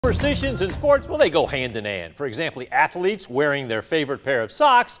Superstitions in sports, well, they go hand in hand. For example, athletes wearing their favorite pair of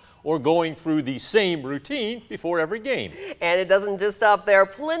socks or going through the same routine before every game. And it doesn't just stop there.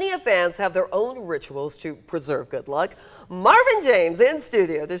 Plenty of fans have their own rituals to preserve good luck. Marvin James in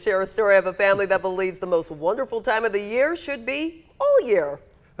studio to share a story of a family that believes the most wonderful time of the year should be all year.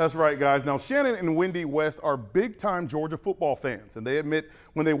 That's right, guys. Now, Shannon and Wendy West are big-time Georgia football fans, and they admit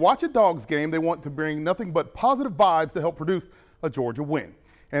when they watch a Dogs game, they want to bring nothing but positive vibes to help produce a Georgia win.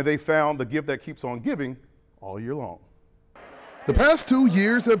 And they found the gift that keeps on giving all year long. The past 2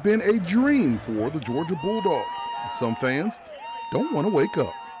 years have been a dream for the Georgia Bulldogs. Some fans don't want to wake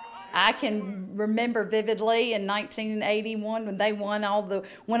up. I can remember vividly in 1981 when they went all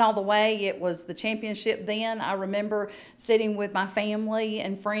the way. It was the championship then. I remember sitting with my family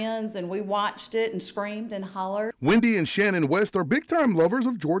and friends, and we watched it and screamed and hollered. Wendy and Shannon West are big-time lovers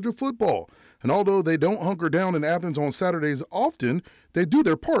of Georgia football. And although they don't hunker down in Athens on Saturdays often, they do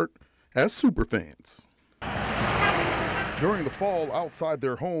their part as superfans. During the fall, outside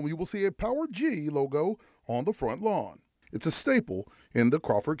their home, you will see a Power G logo on the front lawn. It's a staple in the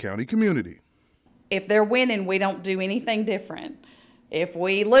Crawford County community. If they're winning, we don't do anything different. If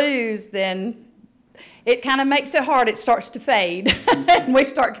we lose, then it kind of makes it hard. It starts to fade, and we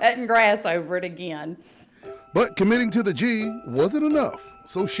start cutting grass over it again. But committing to the G wasn't enough,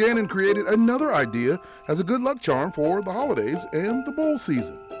 so Shannon created another idea as a good luck charm for the holidays and the bowl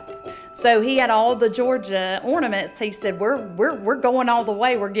season. So he had all the Georgia ornaments. He said, we're going all the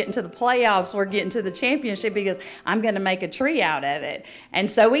way. We're getting to the playoffs. We're getting to the championship because I'm going to make a tree out of it. And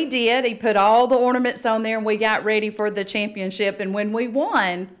so he did. He put all the ornaments on there, and we got ready for the championship. And when we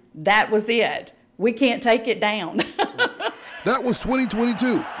won, that was it. We can't take it down. That was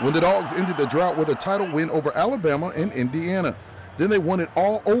 2022, when the Dogs ended the drought with a title win over Alabama and Indiana. Then they won it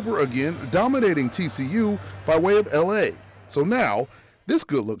all over again, dominating TCU by way of LA. So now, this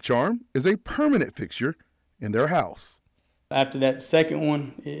good luck charm is a permanent fixture in their house. After that second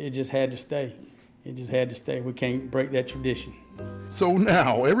one, it just had to stay. It just had to stay. We can't break that tradition. So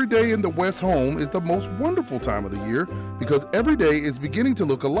now, every day in the West home is the most wonderful time of the year because every day is beginning to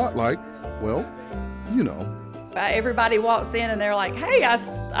look a lot like, well, you know. Everybody walks in and they're like, hey,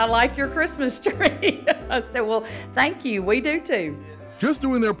 I like your Christmas tree. I said, well, thank you. We do too. Just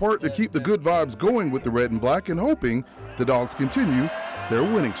doing their part to keep the good vibes going with the red and black and hoping the Dogs continue their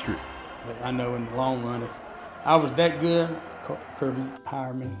winning streak. But I know in the long run, if I was that good, Kirby,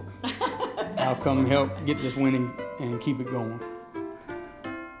 hire me. I'll come and help get this winning and keep it going.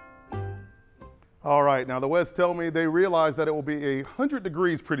 All right, now the West tell me they realize that it will be 100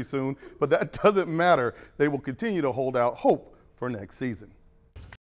 degrees pretty soon, but that doesn't matter. They will continue to hold out hope for next season.